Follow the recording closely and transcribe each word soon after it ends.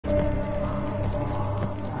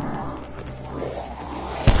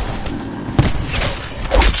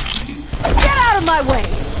my way!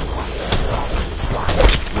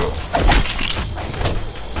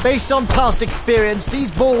 Based on past experience,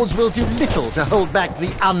 these boards will do little to hold back the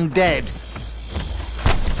undead.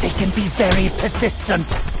 They can be very persistent.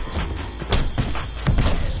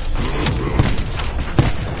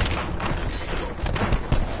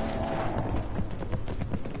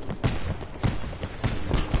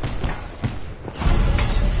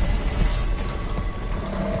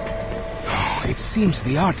 It seems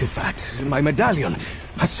the artifact, my medallion,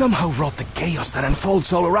 has somehow wrought the chaos that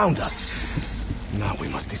unfolds all around us. Now we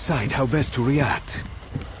must decide how best to react.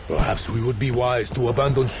 Perhaps we would be wise to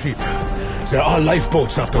abandon ship. There are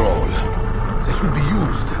lifeboats after all. They should be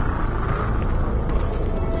used.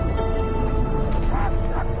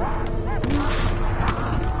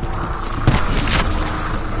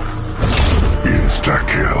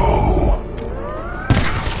 Insta-kill.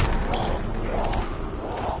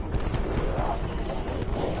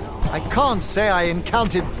 I can't say I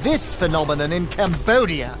encountered this phenomenon in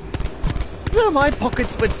Cambodia. My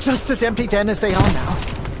pockets were just as empty then as they are now.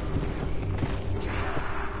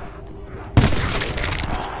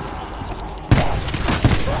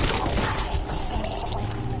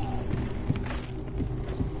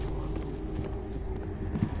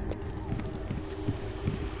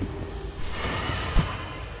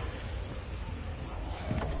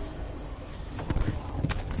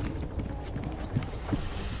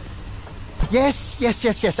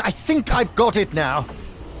 Yes. I think I've got it now.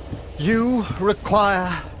 You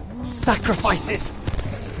require sacrifices.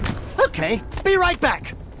 Okay, be right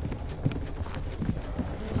back.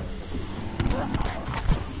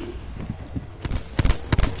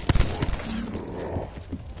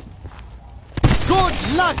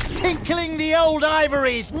 Good luck tinkling the old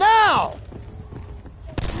ivories now!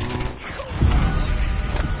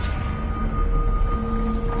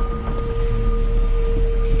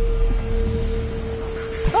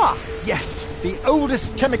 Yes, the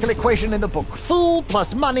oldest chemical equation in the book. Fool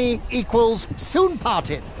plus money equals soon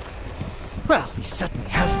parted. Well, we certainly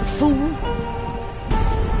have the fool.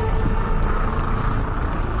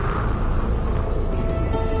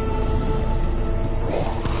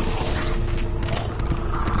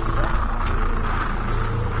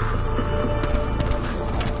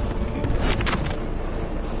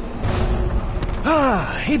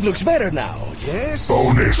 It looks better now, yes?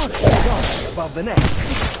 Bonus points above the neck.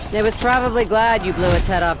 It was probably glad you blew its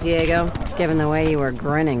head off, Diego, given the way you were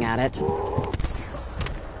grinning at it.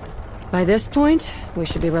 By this point, we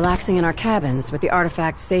should be relaxing in our cabins with the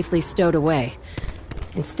artifact safely stowed away.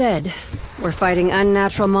 Instead, we're fighting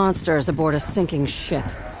unnatural monsters aboard a sinking ship.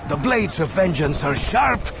 The blades of vengeance are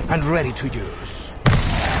sharp and ready to use.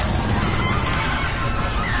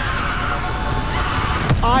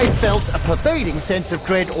 I felt a pervading sense of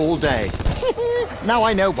dread all day. Now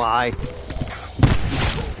I know why.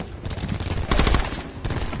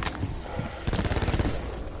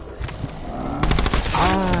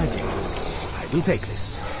 I will take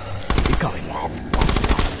this. Keep coming.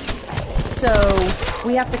 So,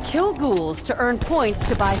 we have to kill ghouls to earn points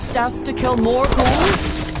to buy stuff to kill more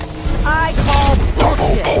ghouls? I call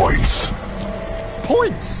bullshit! double points.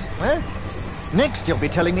 Points? Eh? Next you'll be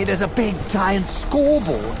telling me there's a big giant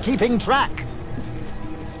scoreboard keeping track.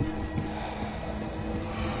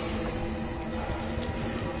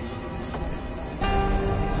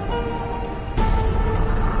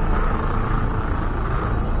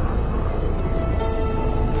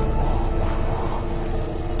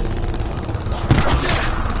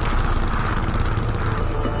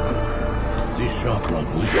 This sharp love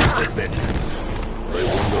will get vengeance. I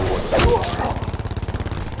wonder what...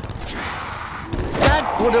 That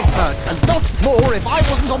would have hurt a lot more if I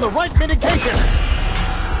wasn't on the right medication.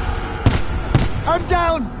 I'm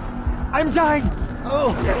down. I'm dying.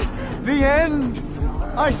 Oh, the end.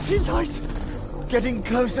 I see light. Getting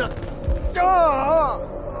closer.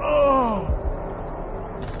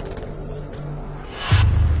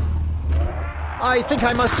 I think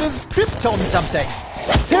I must have tripped on something.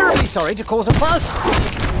 Terribly sorry to cause a fuss.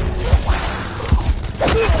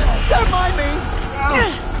 Don't mind me.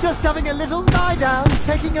 Just having a little lie down,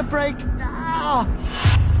 taking a break. Ow!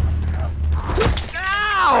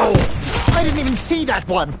 I didn't even see that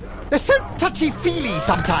one. They're so touchy-feely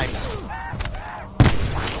sometimes.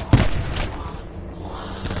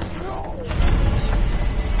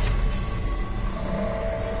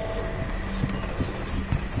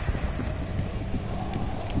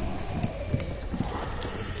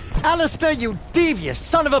 Alistair, you devious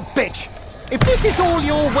son of a bitch! If this is all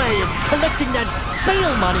your way of collecting that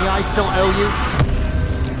bail money I still owe you...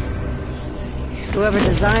 Whoever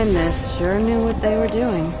designed this sure knew what they were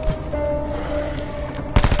doing.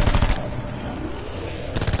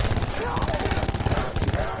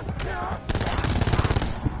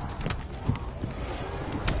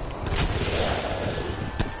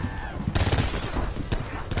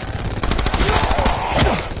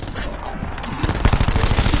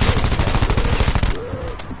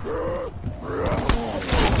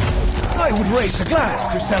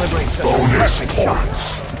 glass to celebrate such a perfect shot.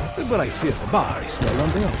 But I fear the bar is well on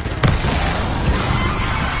the open.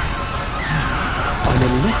 An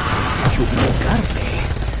electric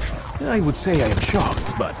chocolate. I would say I am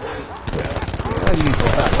shocked, but, well, I leave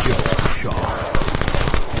that joke to Shaw.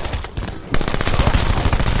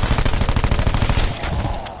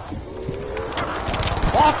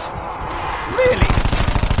 What? Really?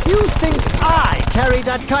 You think I carry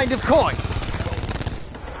that kind of coin?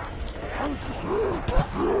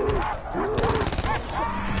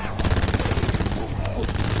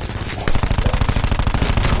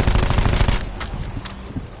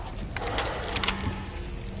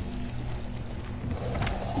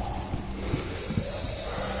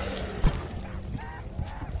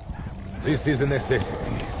 This is a necessity.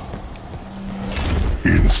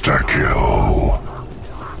 Insta-kill.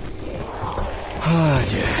 Ah,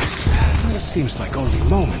 yes. It seems like only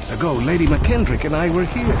moments ago Lady McKendrick and I were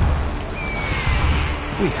here.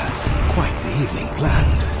 We had quite the evening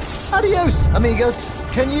planned. Adios, amigos.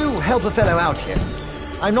 Can you help a fellow out here?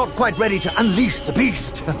 I'm not quite ready to unleash the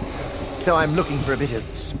beast. So I'm looking for a bit of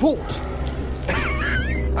sport.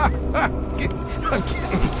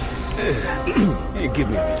 Give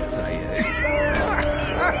me a minute,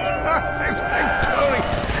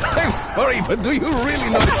 I'm sorry, but do you really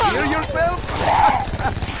not hear yourself?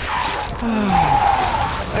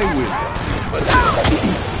 I will, but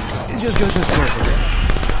just go for it.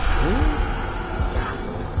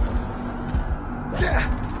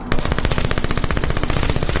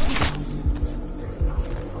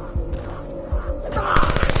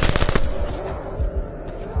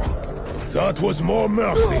 That was more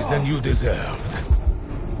mercy than you deserved.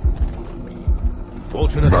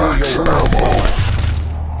 Fortunately, you're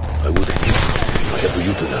I would have killed you if I had to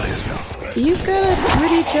utilize you. You've got a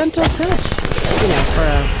pretty gentle touch. You know, for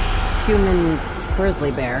a human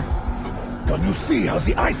grizzly bear. Can you see how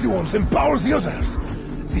the Icy Ones empowers the others?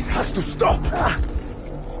 This has to stop.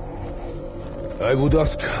 I would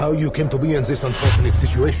ask how you came to be in this unfortunate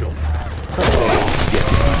situation.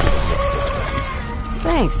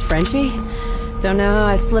 Thanks, Frenchie. Don't know how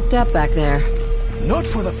I slipped up back there. Not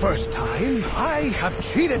for the first time. I have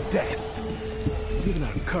cheated death. Given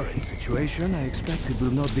our current situation, I expect it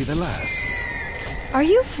will not be the last. Are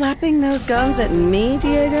you flapping those gums at me,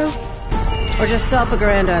 Diego? Or just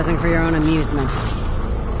self-aggrandizing for your own amusement?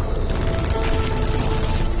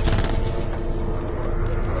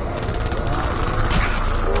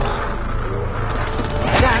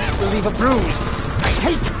 That will leave a bruise. I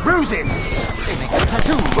hate bruises. They make the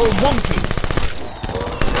tattoo all wonky.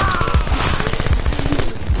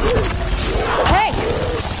 Hey!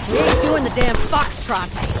 We ain't doing the damn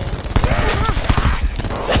foxtrot.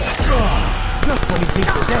 Just when you think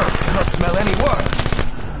the dead cannot smell any worse.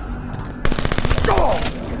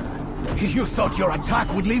 You thought your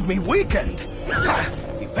attack would leave me weakened.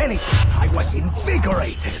 If anything, I was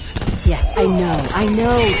invigorated. Yeah, I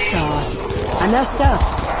know, Shaw. I messed up.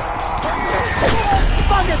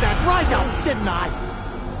 Buggered that right up, didn't I?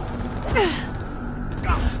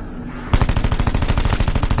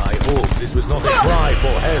 I hope this was not a cry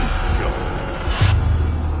for help, Shaw.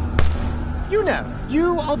 You know,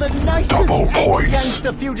 you are the nicest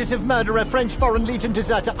ex-gangster fugitive murderer French Foreign Legion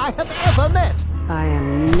deserter I have ever met. I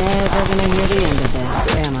am never gonna hear the end of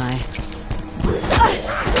this, am I?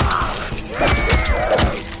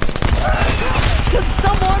 Can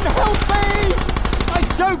someone help me? I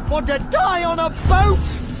don't want to die on a boat!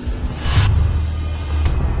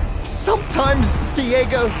 Sometimes,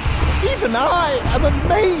 Diego, even I am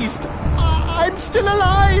amazed. I'm still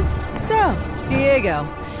alive! So, Diego,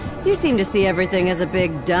 you seem to see everything as a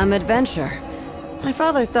big, dumb adventure. My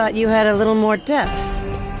father thought you had a little more depth.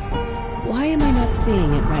 Why am I not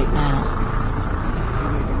seeing it right now? You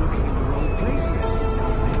may be looking in the wrong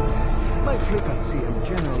places. My flippancy and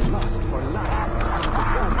general lust for life.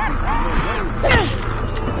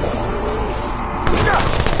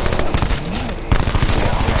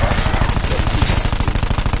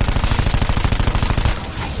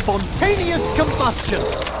 Spontaneous combustion!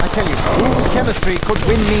 I tell you, cool chemistry could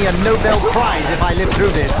win me a Nobel Prize if I live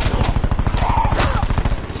through this.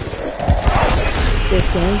 This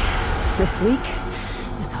day, this week,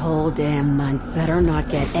 this whole damn month better not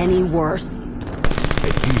get any worse.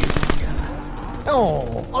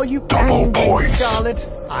 Oh, are you Double angry, points. Scarlet?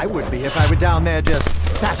 I would be if I were down there just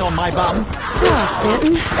sat on my bum. So,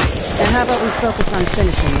 Stanton, now how about we focus on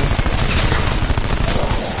finishing this?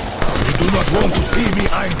 You do not want to see me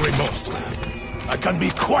angry, monster. I can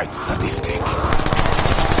be quite sadistic.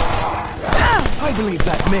 I believe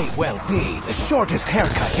that may well be the shortest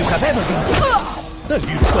haircut you have ever been given. If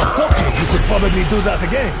you stop talking, you could probably do that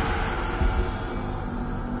again.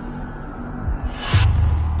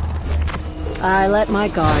 I let my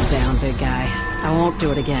guard down, big guy. I won't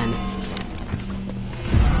do it again.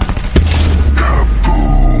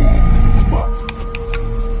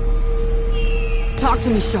 Talk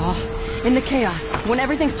to me, Shaw. In the chaos, when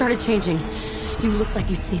everything started changing, you looked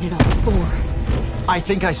like you'd seen it all before. I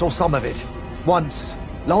think I saw some of it. Once,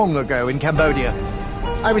 long ago in Cambodia.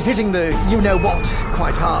 I was hitting the you-know-what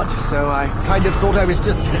quite hard, so I kind of thought I was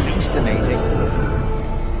just hallucinating.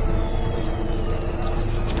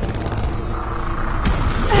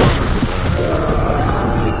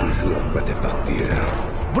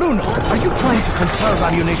 Bruno, are you trying to conserve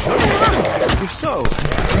ammunition? If so...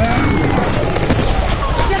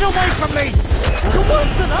 Get away from me! You're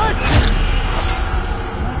worse than I!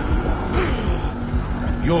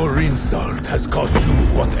 Your insult has cost you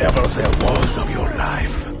whatever there was of your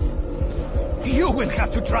life. You will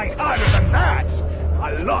have to try harder than that!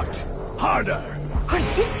 A lot harder! I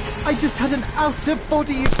think I just had an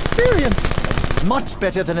out-of-body experience. Much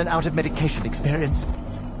better than an out-of-medication experience.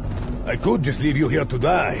 I could just leave you here to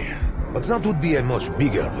die, but that would be a much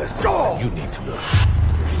bigger lesson you need to learn.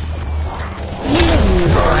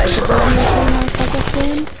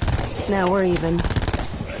 Now we're even.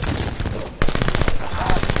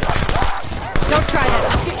 Don't try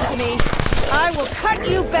that shit to me. I will cut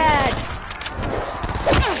you bad.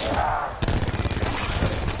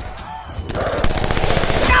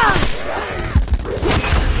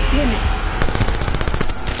 Damn it.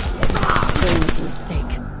 Famous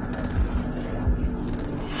mistake.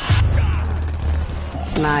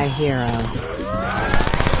 My hero.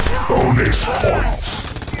 Bonus points.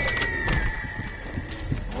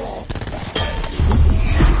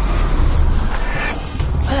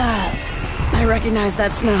 I recognize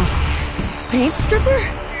that smell. Paint stripper?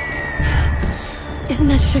 Isn't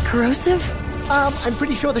that shit corrosive? I'm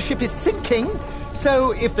pretty sure the ship is sinking,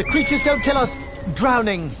 so if the creatures don't kill us,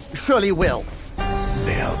 drowning surely will.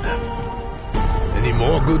 Nailed. Any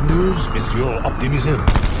more good news, Monsieur Optimism?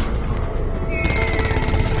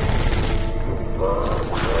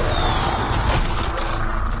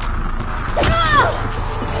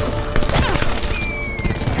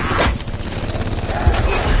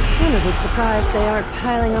 I'm a bit surprised they aren't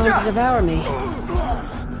piling on to devour me.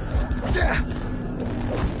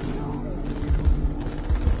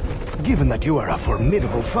 Given that you are a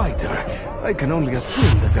formidable fighter, I can only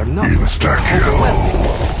assume that they're not... Insta-kill.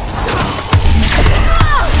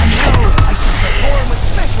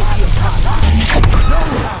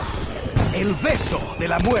 El beso de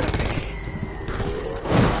la muerte.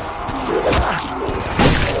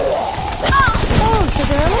 Oh, so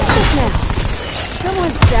they're electric now.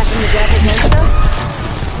 Someone's stacking the deck against us.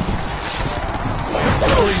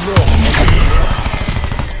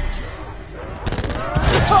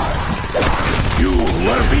 You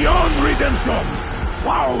were beyond redemption!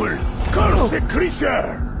 Foul, cursed creature!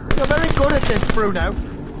 You're very good at this, Bruno.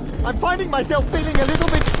 I'm finding myself feeling a little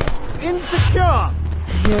bit insecure.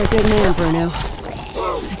 You're a good man, Bruno.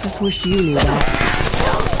 I just wish you knew that.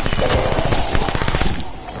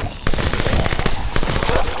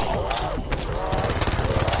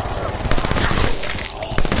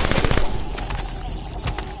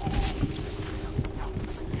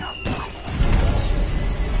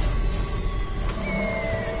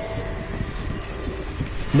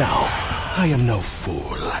 Now, I am no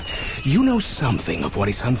fool. You know something of what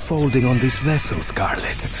is unfolding on this vessel,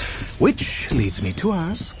 Scarlet. Which leads me to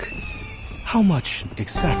ask, how much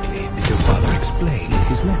exactly did your father explain in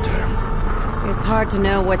his letter? It's hard to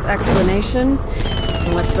know what's explanation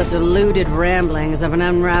and what's the deluded ramblings of an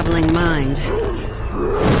unraveling mind.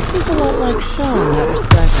 He's a lot like Shaw in that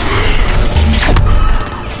respect.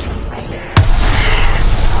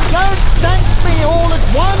 Don't thank me all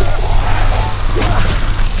at once!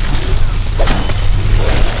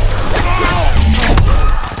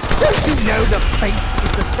 Don't you know the face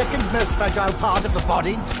is the second most fragile part of the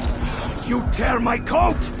body? You tear my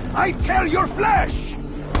coat, I tear your flesh!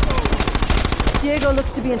 Diego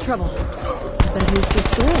looks to be in trouble. But he's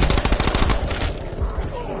destroyed.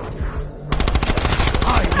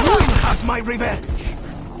 I will have my revenge!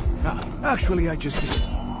 Actually, I just...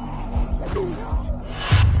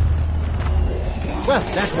 Well,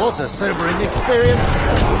 that was a sobering experience,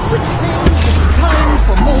 which means it's time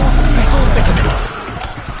for more special vitamins.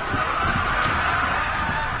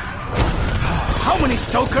 How many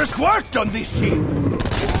stokers worked on this ship? If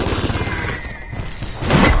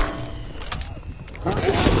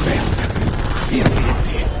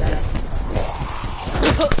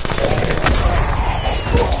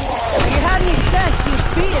you had any sense, you'd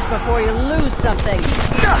beat it before you lose something.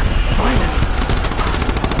 Finally.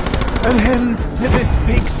 An end to this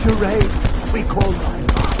big charade we call life.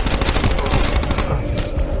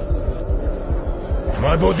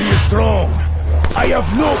 My body is strong. I have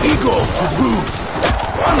no ego to prove.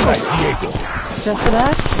 Unlike Diego. Just for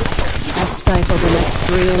that, I stifled the next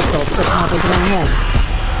 3 insults that popped into my head.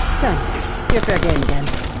 Done. You're fair game again.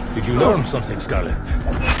 Did you learn something, Scarlet?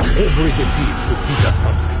 Every defeat should teach us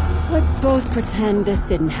something. Let's both pretend this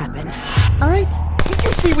didn't happen. Alright? Did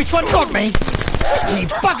you see which one got me? Whitney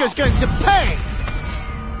bugger's going to pay!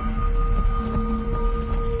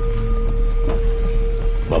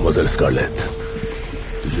 Mademoiselle Scarlet,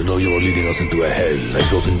 did you know you were leading us into a hell like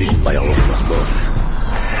those envisioned by Optimus Bosch?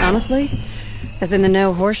 Honestly? As in the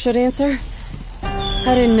no horseshit answer?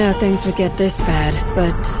 I didn't know things would get this bad,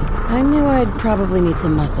 but I knew I'd probably need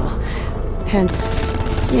some muscle. Hence,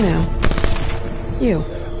 you know, you.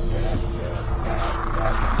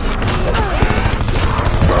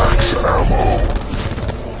 Max ammo.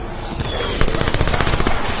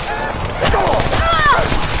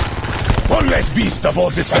 One less beast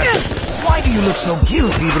aboard this vessel. Why do you look so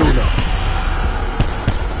guilty, Bruno?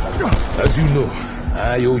 As you know,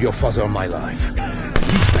 I owe your father my life.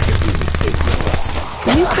 Least I can do is save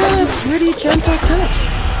yours. You've got a pretty gentle touch.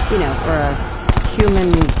 You know, for a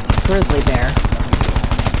human grizzly bear.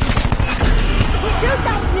 Shoot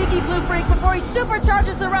that sneaky blue freak before he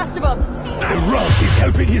supercharges the rest of them! And Ralph is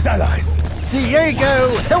helping his allies.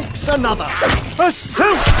 Diego helps another. A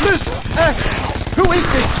selfless act. Who is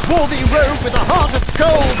this swarthy rogue with a heart of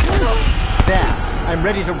gold? There, I'm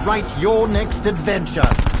ready to write your next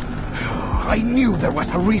adventure. I knew there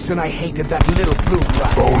was a reason I hated that little blue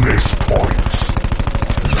rat. Bonus points.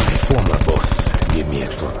 My former boss gave me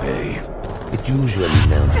extra pay. It usually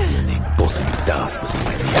meant meaning bossing Das was in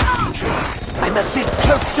my near future. I'm a bit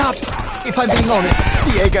choked up, if I'm being honest,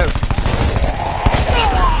 Diego.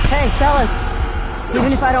 Hey, fellas.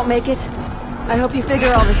 Even if I don't make it, I hope you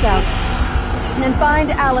figure all this out. And then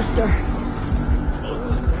find Alistair.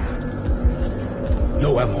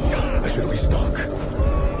 No ammo. I should restock.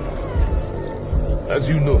 As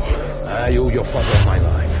you know, I owe your father my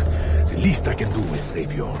life. The least I can do is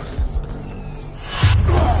save yours.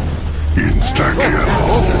 Insta-kill.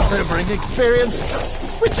 Also a sobering experience,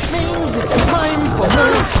 which means it's time for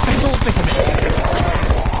more special vitamins.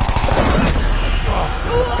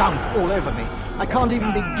 Gunk all over me. I can't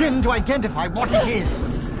even begin to identify what it is.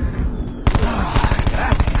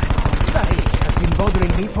 That itch has been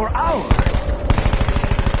bothering me for hours.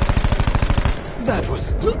 That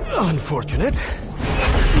was unfortunate.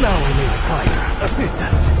 Now I may require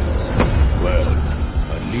assistance. Well,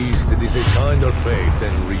 at least it is a kinder fate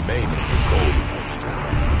than remaining cold.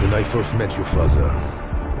 When I first met your father,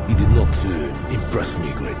 he did not impress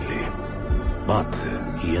me greatly. But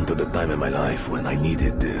he entered a time in my life when I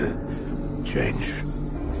needed change.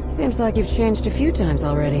 Seems like you've changed a few times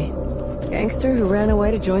already. Gangster who ran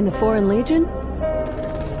away to join the Foreign Legion?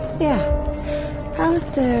 Yeah.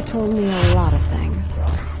 Alistair told me a lot of things.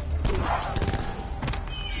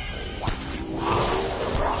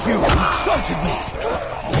 You insulted me!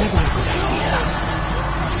 Never a good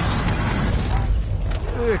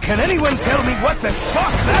idea. Can anyone tell me what the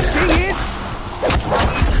fuck that thing is?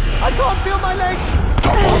 I can't feel my legs!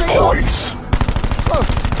 Double points. Oh,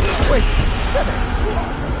 wait,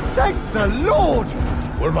 thank the Lord!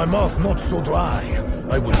 Were my mouth not so dry,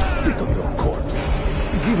 I would spit on your corpse.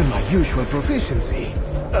 Given my usual proficiency,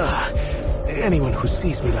 anyone who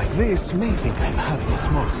sees me like this may think I'm having a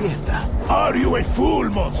small siesta. Are you a fool,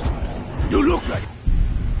 monster? You look like